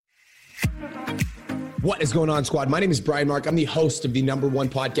What is going on, squad? My name is Brian Mark. I'm the host of the #1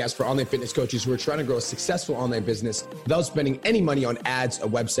 podcast for online fitness coaches who are trying to grow a successful online business without spending any money on ads, a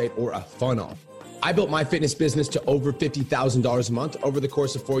website, or a funnel. I built my fitness business to over $50,000 a month over the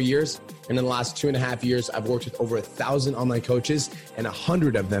course of 4 years. And in the last 2.5 years, I've worked with over 1,000 online coaches and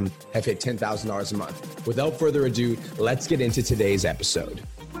 100 of them have hit $10,000 a month. Without further ado, let's get into today's episode.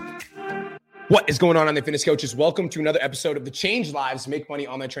 What is going on, online fitness coaches? Welcome to another episode of the Change Lives, Make Money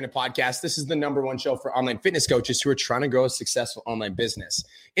Online Training Podcast. This is the #1 show for online fitness coaches who are trying to grow a successful online business.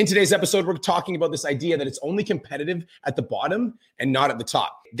 In today's episode, we're talking about this idea that it's only competitive at the bottom and not at the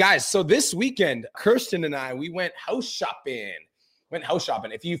top. Guys, so this weekend, Kirsten and I, we went house shopping.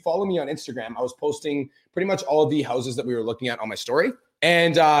 If you follow me on Instagram, I was posting pretty much all of the houses that we were looking at on my story.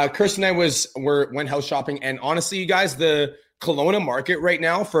 And Kirsten and I went house shopping. And honestly, you guys, the Kelowna market right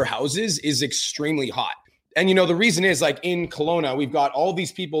now for houses is extremely hot. And, you know, the reason is like in Kelowna, we've got all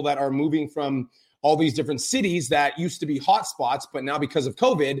these people that are moving from all these different cities that used to be hot spots, but now because of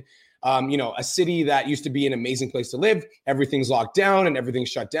COVID, a city that used to be an amazing place to live, everything's locked down and everything's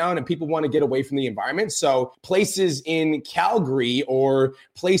shut down and people want to get away from the environment. So places in Calgary or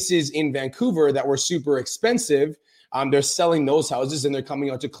places in Vancouver that were super expensive, they're selling those houses and they're coming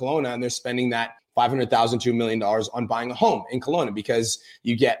out to Kelowna and they're spending that $500,000 to $1 million on buying a home in Kelowna because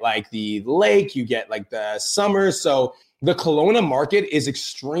you get like the lake, you get like the summer. So the Kelowna market is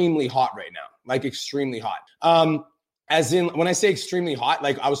extremely hot right now, like extremely hot. As in, when I say extremely hot,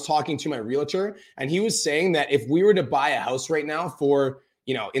 like I was talking to my realtor and he was saying that if we were to buy a house right now for,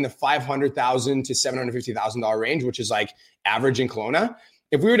 you know, in the $500,000 to $750,000 range, which is like average in Kelowna,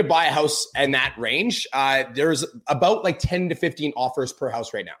 if we were to buy a house in that range, there's about like 10 to 15 offers per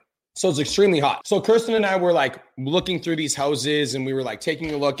house right now. So it's extremely hot. So Kirsten and I were like looking through these houses and we were like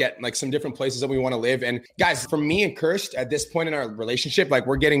taking a look at like some different places that we want to live. And guys, for me and Kirsten at this point in our relationship, like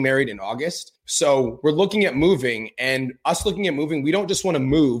we're getting married in August. So we're looking at moving, and us looking at moving, we don't just want to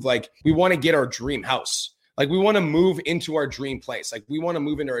move. Like we want to get our dream house. Like we want to move into our dream place. Like we want to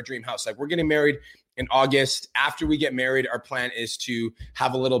move into our dream house. Like we're getting married in August. After we get married, our plan is to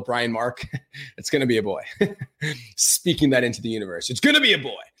have a little Brian Mark. It's going to be a boy. Speaking that into the universe. It's going to be a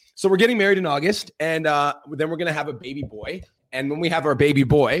boy. So we're getting married in August, and then we're gonna have a baby boy. And when we have our baby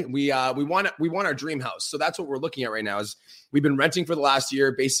boy, we want our dream house. So that's what we're looking at right now. Is we've been renting for the last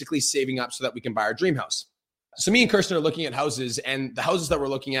year, basically saving up so that we can buy our dream house. So me and Kirsten are looking at houses, and the houses that we're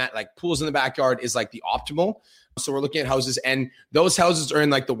looking at, like pools in the backyard, is like the optimal. So we're looking at houses, and those houses are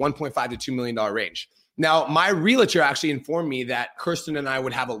in like the $1.5 to $2 million range. Now, my realtor actually informed me that Kirsten and I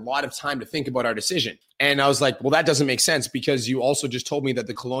would have a lot of time to think about our decision. And I was like, well, that doesn't make sense because you also just told me that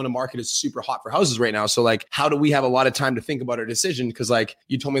the Kelowna market is super hot for houses right now. So like, how do we have a lot of time to think about our decision? Because like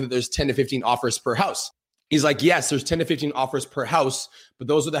you told me that there's 10 to 15 offers per house. He's like, yes, there's 10 to 15 offers per house, but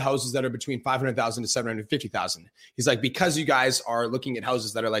those are the houses that are between $500,000 to $750,000. He's like, because you guys are looking at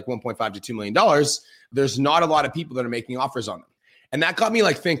houses that are like $1.5 to $2 million, there's not a lot of people that are making offers on them. And that got me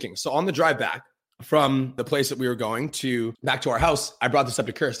like thinking. So on the drive back from the place that we were going to back to our house, I brought this up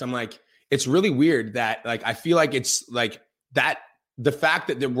to Kirsten. I'm like, it's really weird that like, I feel like it's like that the fact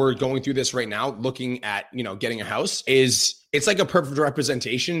that we're going through this right now, looking at, you know, getting a house it's like a perfect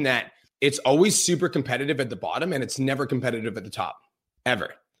representation that it's always super competitive at the bottom and it's never competitive at the top,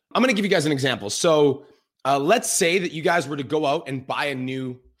 ever. I'm going to give you guys an example. So let's say that you guys were to go out and buy a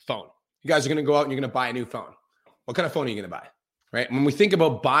new phone. You guys are going to go out and you're going to buy a new phone. What kind of phone are you going to buy, right? When we think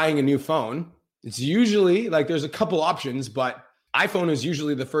about buying a new phone, it's usually like there's a couple options, but iPhone is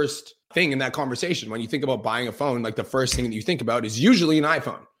usually the first thing in that conversation. When you think about buying a phone, like the first thing that you think about is usually an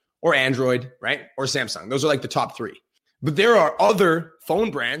iPhone or Android, right? Or Samsung. Those are like the top three. But there are other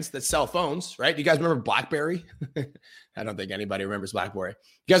phone brands that sell phones, right? You guys remember BlackBerry? I don't think anybody remembers BlackBerry.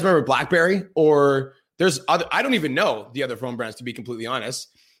 You guys remember BlackBerry? Or there's other, I don't even know the other phone brands, to be completely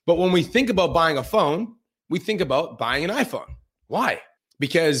honest. But when we think about buying a phone, we think about buying an iPhone. Why?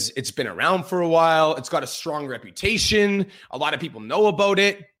 Because it's been around for a while. It's got a strong reputation. A lot of people know about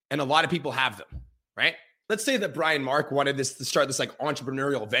it and a lot of people have them, right? Let's say that Brian Mark wanted to start this like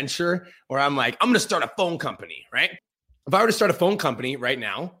entrepreneurial venture where I'm like, I'm going to start a phone company, right? If I were to start a phone company right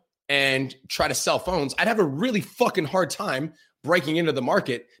now and try to sell phones, I'd have a really fucking hard time breaking into the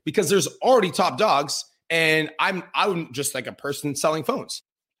market because there's already top dogs and I'm just like a person selling phones.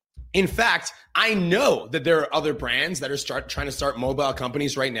 In fact, I know that there are other brands that are trying to start mobile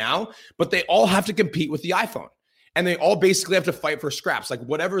companies right now, but they all have to compete with the iPhone. And they all basically have to fight for scraps. Like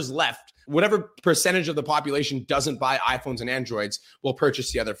whatever's left, whatever percentage of the population doesn't buy iPhones and Androids will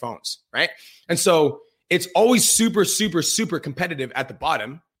purchase the other phones, right? And so it's always super, super, super competitive at the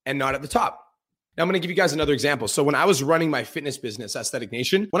bottom and not at the top. Now I'm going to give you guys another example. So when I was running my fitness business, Aesthetic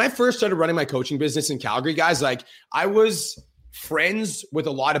Nation, when I first started running my coaching business in Calgary, guys, like I was friends with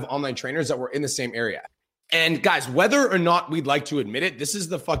a lot of online trainers that were in the same area. And guys, whether or not we'd like to admit it, this is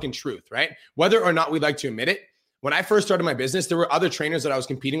the fucking truth, right? Whether or not we'd like to admit it, when I first started my business, there were other trainers that I was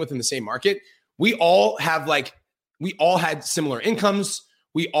competing with in the same market. We all had similar incomes.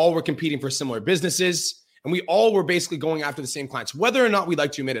 We all were competing for similar businesses, and we all were basically going after the same clients, whether or not we'd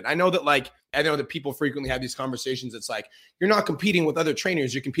like to admit it. I know that people frequently have these conversations. It's like, you're not competing with other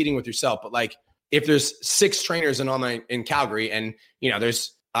trainers, you're competing with yourself. But like, if there's 6 trainers in Calgary and,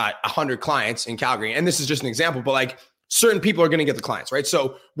 there's 100 clients in Calgary, and this is just an example, but like certain people are going to get the clients, right?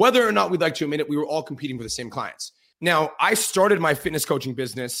 So whether or not we'd like to admit it, we were all competing for the same clients. Now, I started my fitness coaching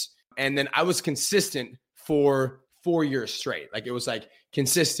business, and then I was consistent for 4 years straight. Like it was like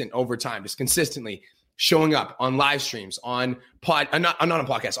consistent over time, just consistently showing up on live streams, on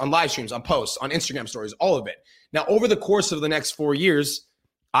live streams, on posts, on Instagram stories, all of it. Now, over the course of the next 4 years,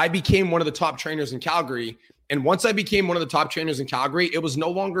 I became one of the top trainers in Calgary. And once I became one of the top trainers in Calgary, it was no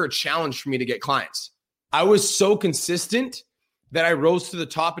longer a challenge for me to get clients. I was so consistent that I rose to the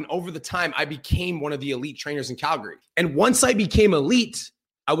top. And over the time, I became one of the elite trainers in Calgary. And once I became elite,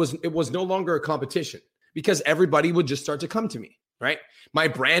 it was no longer a competition because everybody would just start to come to me, right? My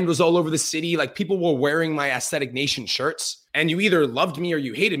brand was all over the city. Like people were wearing my Aesthetic Nation shirts, and you either loved me or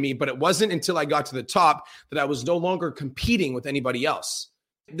you hated me. But it wasn't until I got to the top that I was no longer competing with anybody else.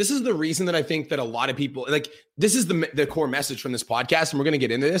 This is the reason that I think that a lot of people, like, this is the core message from this podcast, and we're going to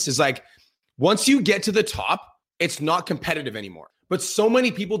get into this, is like, once you get to the top, it's not competitive anymore. But so many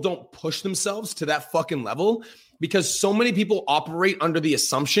people don't push themselves to that fucking level because so many people operate under the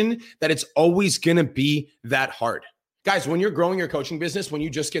assumption that it's always going to be that hard. Guys, when you're growing your coaching business, when you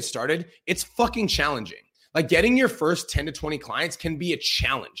just get started, it's fucking challenging. Like getting your first 10 to 20 clients can be a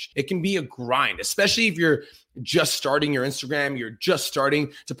challenge. It can be a grind, especially if you're just starting your Instagram, you're just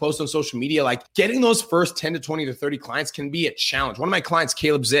starting to post on social media. Like getting those first 10 to 20 to 30 clients can be a challenge. One of my clients,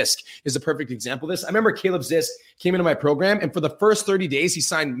 Caleb Zisk, is a perfect example of this. I remember Caleb Zisk came into my program, and for the first 30 days, he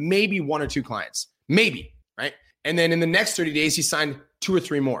signed maybe 1 or 2 clients, maybe, right? And then in the next 30 days, he signed 2 or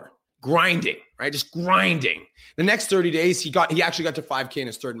 3 more. Grinding, right? Just grinding. The next 30 days, he actually got to 5K in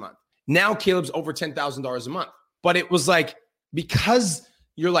his 3rd month. Now Caleb's over $10,000 a month. But it was like, because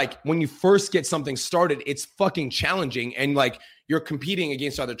you're like, when you first get something started, it's fucking challenging. And like, you're competing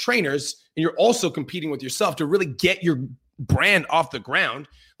against other trainers, and you're also competing with yourself to really get your brand off the ground.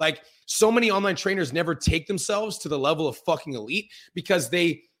 Like so many online trainers never take themselves to the level of fucking elite because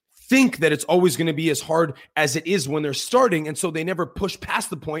they think that it's always going to be as hard as it is when they're starting. And so they never push past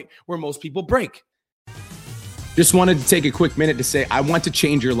the point where most people break. Just wanted to take a quick minute to say, I want to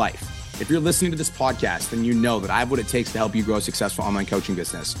change your life. If you're listening to this podcast, then you know that I have what it takes to help you grow a successful online coaching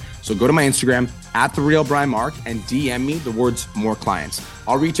business. So go to my Instagram @TheRealBrianMark and DM me the words "more clients."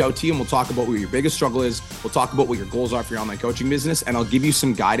 I'll reach out to you and we'll talk about what your biggest struggle is. We'll talk about what your goals are for your online coaching business, and I'll give you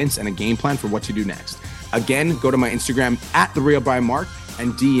some guidance and a game plan for what to do next. Again, go to my Instagram @TheRealBrianMark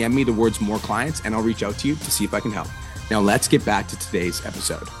and DM me the words "more clients," and I'll reach out to you to see if I can help. Now let's get back to today's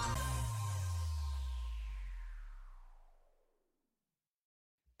episode.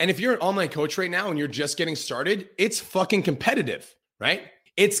 And if you're an online coach right now and you're just getting started, it's fucking competitive, right?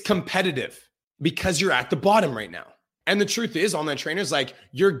 It's competitive because you're at the bottom right now. And the truth is, online trainers, like,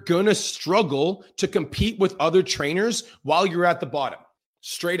 you're gonna struggle to compete with other trainers while you're at the bottom,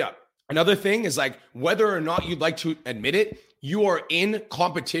 straight up. Another thing is, like, whether or not you'd like to admit it, you are in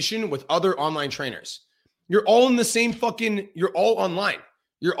competition with other online trainers. You're all in the same you're all online.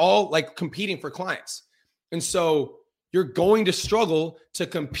 You're all like competing for clients. And so you're going to struggle to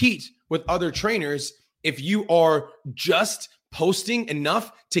compete with other trainers if you are just posting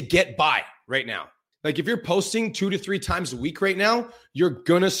enough to get by right now. Like if you're posting 2 to 3 times a week right now, you're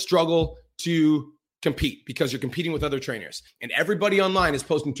going to struggle to compete because you're competing with other trainers. And everybody online is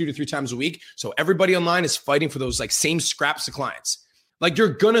posting 2 to 3 times a week. So everybody online is fighting for those like same scraps of clients. Like you're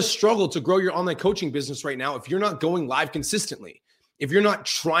going to struggle to grow your online coaching business right now if you're not going live consistently. If you're not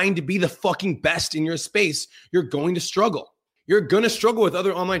trying to be the fucking best in your space, you're going to struggle. You're going to struggle with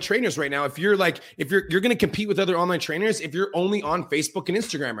other online trainers right now. If you're going to compete with other online trainers if you're only on Facebook and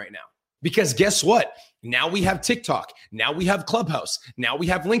Instagram right now. Because guess what? Now we have TikTok. Now we have Clubhouse. Now we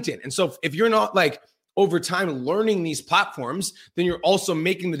have LinkedIn. And so if you're not like over time learning these platforms, then you're also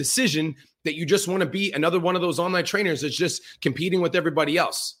making the decision that you just want to be another one of those online trainers that's just competing with everybody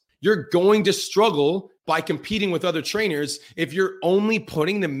else. You're going to struggle by competing with other trainers if you're only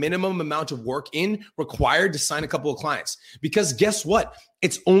putting the minimum amount of work in required to sign a couple of clients. Because guess what?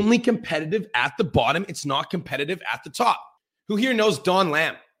 It's only competitive at the bottom. It's not competitive at the top. Who here knows Don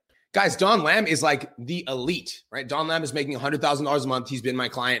Lamb? Guys, Don Lamb is like the elite, right? Don Lamb is making $100,000 a month. He's been my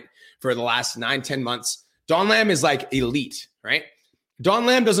client for the last 9-10 months. Don Lamb is like elite, right? Don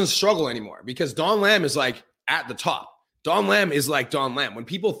Lamb doesn't struggle anymore because Don Lamb is like at the top. Don Lamb is like Don Lamb. When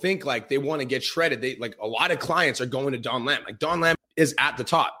people think like they want to get shredded, they like a lot of clients are going to Don Lamb. Like Don Lamb is at the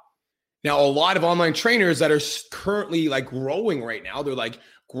top. Now, a lot of online trainers that are currently like growing right now, they're like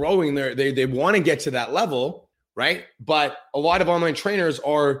growing. They want to get to that level, right? But a lot of online trainers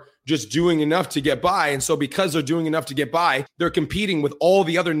are just doing enough to get by. And so because they're doing enough to get by, they're competing with all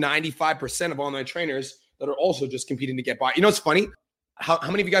the other 95% of online trainers that are also just competing to get by. You know, it's funny. How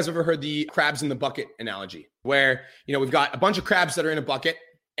many of you guys have ever heard the crabs in the bucket analogy where, you know, we've got a bunch of crabs that are in a bucket.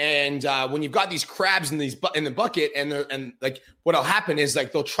 And when you've got these crabs in the bucket and like what'll happen is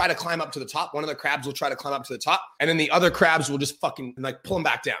like, they'll try to climb up to the top. One of the crabs will try to climb up to the top and then the other crabs will just fucking like pull them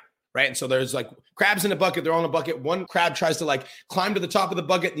back down. Right. And so there's like crabs in a bucket. They're on a bucket. One crab tries to like climb to the top of the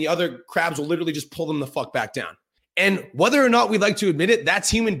bucket and the other crabs will literally just pull them the fuck back down. And whether or not we like to admit it, that's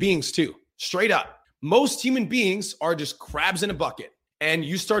human beings too. Straight up. Most human beings are just crabs in a bucket. And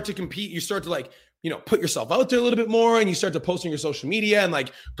you start to compete. You start to like, you know, put yourself out there a little bit more and you start to post on your social media and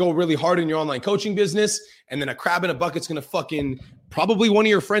like go really hard in your online coaching business. And then a crab in a bucket's going to fucking probably one of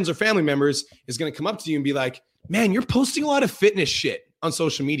your friends or family members is going to come up to you and be like, man, you're posting a lot of fitness shit on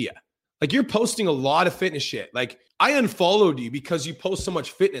social media. Like you're posting a lot of fitness shit. Like I unfollowed you because you post so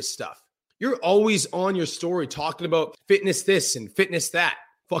much fitness stuff. You're always on your story talking about fitness this and fitness that.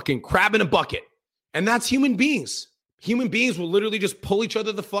 Fucking crab in a bucket. And that's human beings. Human beings will literally just pull each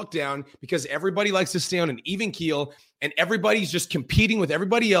other the fuck down because everybody likes to stay on an even keel and everybody's just competing with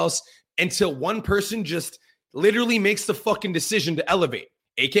everybody else until one person just literally makes the fucking decision to elevate,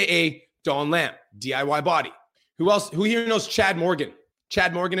 AKA Don Lamb, DIY Body. Who else? Who here knows Chad Morgan?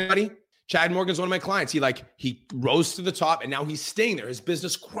 Chad Morgan, anybody? Chad Morgan's one of my clients. He rose to the top and now he's staying there. His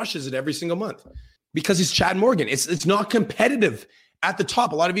business crushes it every single month because he's Chad Morgan. It's not competitive at the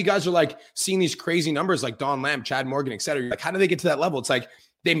top. A lot of you guys are like seeing these crazy numbers like Don Lamb, Chad Morgan, et cetera. You're like, how do they get to that level? It's like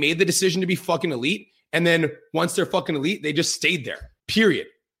they made the decision to be fucking elite. And then once they're fucking elite, they just stayed there, period.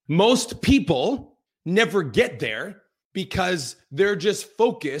 Most people never get there because they're just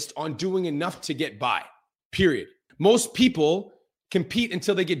focused on doing enough to get by, period. Most people compete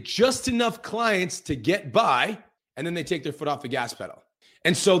until they get just enough clients to get by, and then they take their foot off the gas pedal.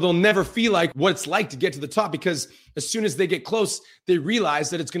 And so they'll never feel like what it's like to get to the top because as soon as they get close, they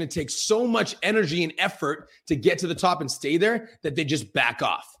realize that it's going to take so much energy and effort to get to the top and stay there that they just back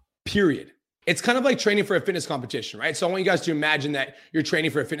off, period. It's kind of like training for a fitness competition, right? So I want you guys to imagine that you're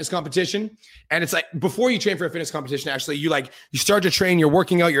training for a fitness competition. And it's like before you train for a fitness competition, actually, you start to train, you're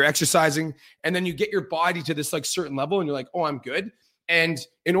working out, you're exercising, and then you get your body to this like certain level and you're like, oh, I'm good. And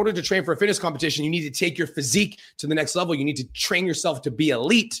in order to train for a fitness competition, you need to take your physique to the next level. You need to train yourself to be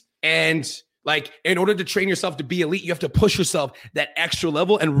elite. And like, in order to train yourself to be elite, you have to push yourself that extra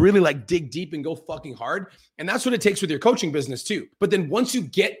level and really like dig deep and go fucking hard. And that's what it takes with your coaching business too. But then once you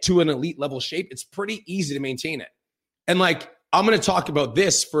get to an elite level shape, it's pretty easy to maintain it. And like, I'm going to talk about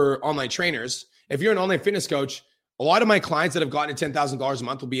this for online trainers. If you're an online fitness coach, a lot of my clients that have gotten to $10,000 a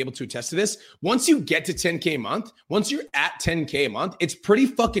month will be able to attest to this. Once you get to 10K a month, once you're at 10K a month, it's pretty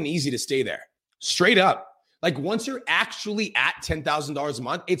fucking easy to stay there. Straight up. Like once you're actually at $10,000 a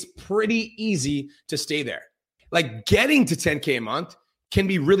month, it's pretty easy to stay there. Like getting to 10K a month can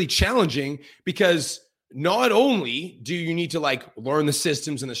be really challenging because not only do you need to like learn the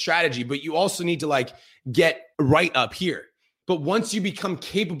systems and the strategy, but you also need to like get right up here. But once you become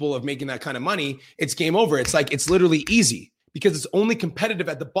capable of making that kind of money, it's game over. It's like, it's literally easy because it's only competitive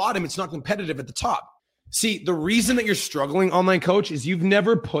at the bottom. It's not competitive at the top. See, the reason that you're struggling, online coach, is you've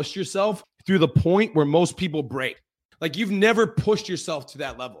never pushed yourself through the point where most people break. Like you've never pushed yourself to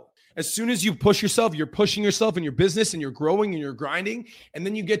that level. As soon as you push yourself, you're pushing yourself in your business and you're growing and you're grinding. And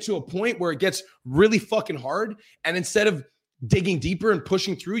then you get to a point where it gets really fucking hard. And instead of digging deeper and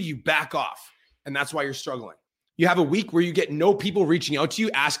pushing through, you back off. And that's why you're struggling. You have a week where you get no people reaching out to you,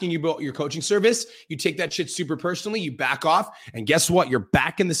 asking you about your coaching service. You take that shit super personally, you back off. And guess what? You're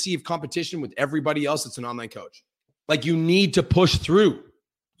back in the sea of competition with everybody else that's an online coach. Like you need to push through.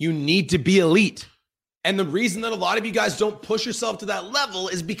 You need to be elite. And the reason that a lot of you guys don't push yourself to that level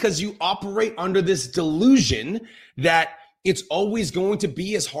is because you operate under this delusion that it's always going to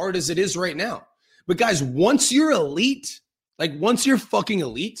be as hard as it is right now. But guys, once you're elite, like once you're fucking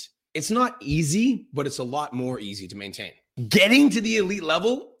elite, it's not easy, but it's a lot more easy to maintain. Getting to the elite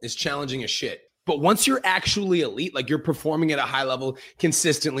level is challenging as shit. But once you're actually elite, like you're performing at a high level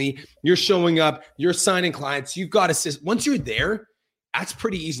consistently, you're showing up, you're signing clients, you've got assist. Once you're there, that's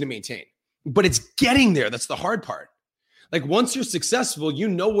pretty easy to maintain. But it's getting there that's the hard part. Like once you're successful, you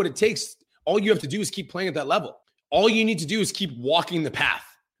know what it takes. All you have to do is keep playing at that level. All you need to do is keep walking the path.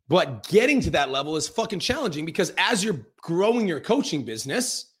 But getting to that level is fucking challenging because as you're growing your coaching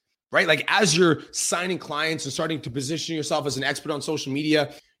business, right? Like as you're signing clients and starting to position yourself as an expert on social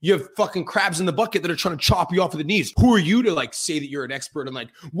media, you have fucking crabs in the bucket that are trying to chop you off of the knees. Who are you to like say that you're an expert and like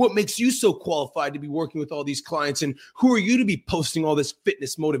what makes you so qualified to be working with all these clients? And who are you to be posting all this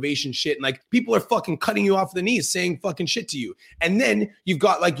fitness motivation shit? And like people are fucking cutting you off the knees, saying fucking shit to you. And then you've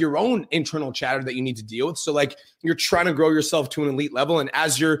got like your own internal chatter that you need to deal with. So like you're trying to grow yourself to an elite level. And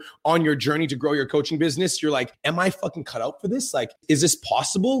as you're on your journey to grow your coaching business, you're like, am I fucking cut out for this? Like, is this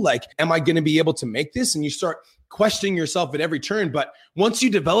possible? Like, am I going to be able to make this? And you start questioning yourself at every turn. But once you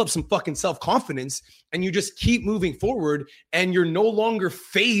develop some fucking self-confidence and you just keep moving forward and you're no longer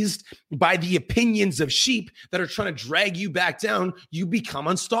fazed by the opinions of sheep that are trying to drag you back down, you become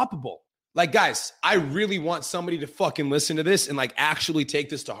unstoppable. Like, guys, I really want somebody to fucking listen to this and like actually take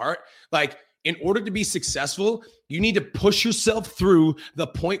this to heart. Like, in order to be successful, you need to push yourself through the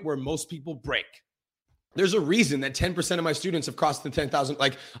point where most people break. There's a reason that 10% of my students have crossed the 10,000.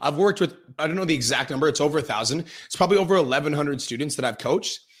 Like I've worked with, I don't know the exact number. It's over 1,000. It's probably over 1,100 students that I've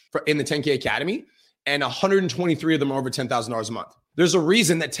coached in the 10K Academy, and 123 of them are over $10,000 a month. There's a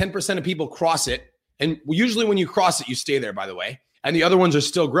reason that 10% of people cross it. And usually when you cross it, you stay there, by the way. And the other ones are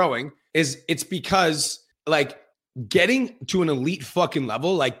still growing. It's because like getting to an elite fucking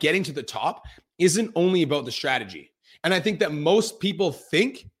level, like getting to the top isn't only about the strategy. And I think that most people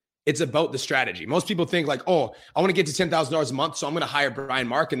think it's about the strategy. Most people think like, oh, I want to get to $10,000 a month, so I'm going to hire Brian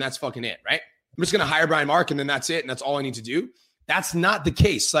Mark and that's fucking it, right? I'm just going to hire Brian Mark and then that's it. And that's all I need to do. That's not the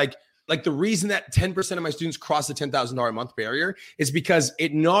case. Like the reason that 10% of my students cross the $10,000 a month barrier is because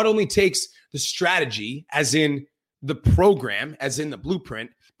it not only takes the strategy, as in the program, as in the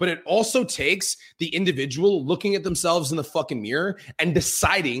blueprint, but it also takes the individual looking at themselves in the fucking mirror and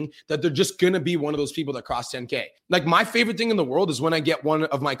deciding that they're just going to be one of those people that cross 10K. Like my favorite thing in the world is when I get one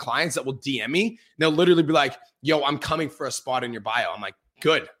of my clients that will DM me, and they'll literally be like, yo, I'm coming for a spot in your bio. I'm like,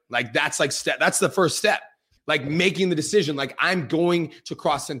 good. Like that's like that's the first step. Like making the decision, like I'm going to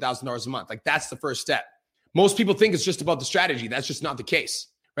cross $10,000 a month. Like that's the first step. Most people think it's just about the strategy. That's just not the case,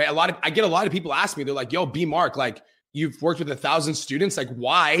 right? I get a lot of people ask me, they're like, yo, B Mark, like, you've worked with 1,000 students. Like,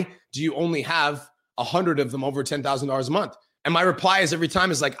 why do you only have 100 of them over $10,000 a month? And my reply is every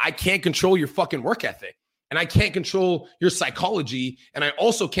time is like, I can't control your fucking work ethic, and I can't control your psychology. And I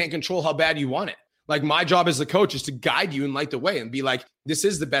also can't control how bad you want it. Like my job as a coach is to guide you and light the way and be like, this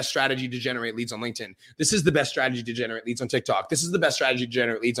is the best strategy to generate leads on LinkedIn. This is the best strategy to generate leads on TikTok. This is the best strategy to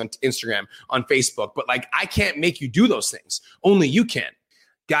generate leads on Instagram, on Facebook. But like, I can't make you do those things. Only you can.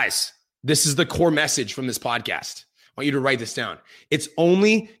 Guys, this is the core message from this podcast. I want you to write this down. It's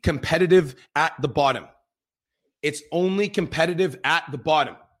only competitive at the bottom. It's only competitive at the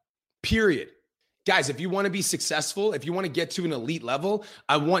bottom, period. Guys, if you want to be successful, if you want to get to an elite level,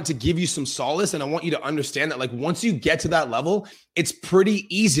 I want to give you some solace, and I want you to understand that like once you get to that level, it's pretty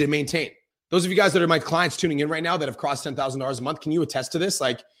easy to maintain. Those of you guys that are my clients tuning in right now that have crossed $10,000 a month, can you attest to this?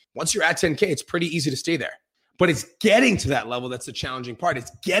 Like once you're at 10K, it's pretty easy to stay there. But it's getting to that level that's the challenging part.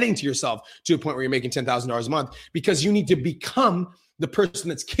 It's getting to yourself to a point where you're making $10,000 a month, because you need to become the person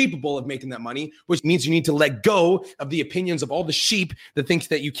that's capable of making that money, which means you need to let go of the opinions of all the sheep that thinks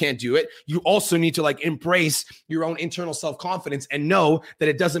that you can't do it. You also need to like embrace your own internal self-confidence and know that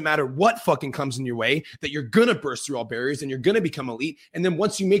it doesn't matter what fucking comes in your way, that you're going to burst through all barriers and you're going to become elite. And then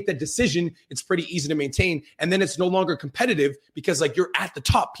once you make that decision, it's pretty easy to maintain. And then it's no longer competitive because like you're at the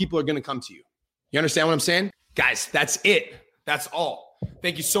top, people are going to come to you. You understand what I'm saying? Guys, that's it. That's all.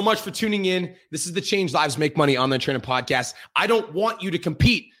 Thank you so much for tuning in. This is the Change Lives Make Money Online Training Podcast. I don't want you to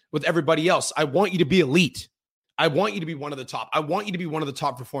compete with everybody else. I want you to be elite. I want you to be one of the top. I want you to be one of the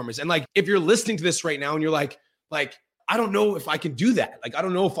top performers. And like, if you're listening to this right now and you're like, I don't know if I can do that. Like, I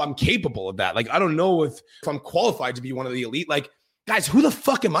don't know if I'm capable of that. Like, I don't know if I'm qualified to be one of the elite. Like, guys, who the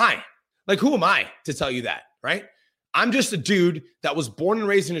fuck am I? Like, who am I to tell you that, right? I'm just a dude that was born and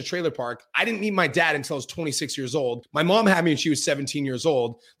raised in a trailer park. I didn't meet my dad until I was 26 years old. My mom had me when she was 17 years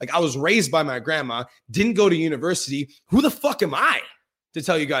old. Like, I was raised by my grandma, didn't go to university. Who the fuck am I to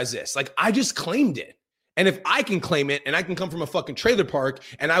tell you guys this? Like, I just claimed it. And if I can claim it, and I can come from a fucking trailer park,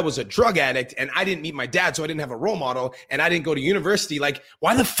 and I was a drug addict, and I didn't meet my dad, so I didn't have a role model, and I didn't go to university, like,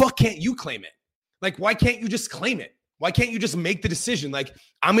 why the fuck can't you claim it? Like, why can't you just claim it? Why can't you just make the decision? Like,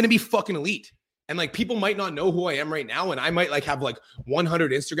 I'm going to be fucking elite. And like, people might not know who I am right now. And I might like have like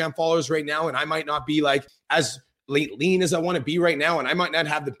 100 Instagram followers right now. And I might not be like as lean as I want to be right now. And I might not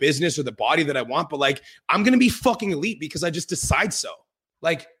have the business or the body that I want, but like, I'm going to be fucking elite because I just decide so.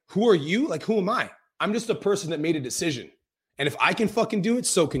 Like, who are you? Like, who am I? I'm just a person that made a decision. And if I can fucking do it,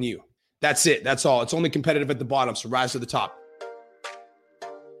 so can you. That's it. That's all. It's only competitive at the bottom. So rise to the top.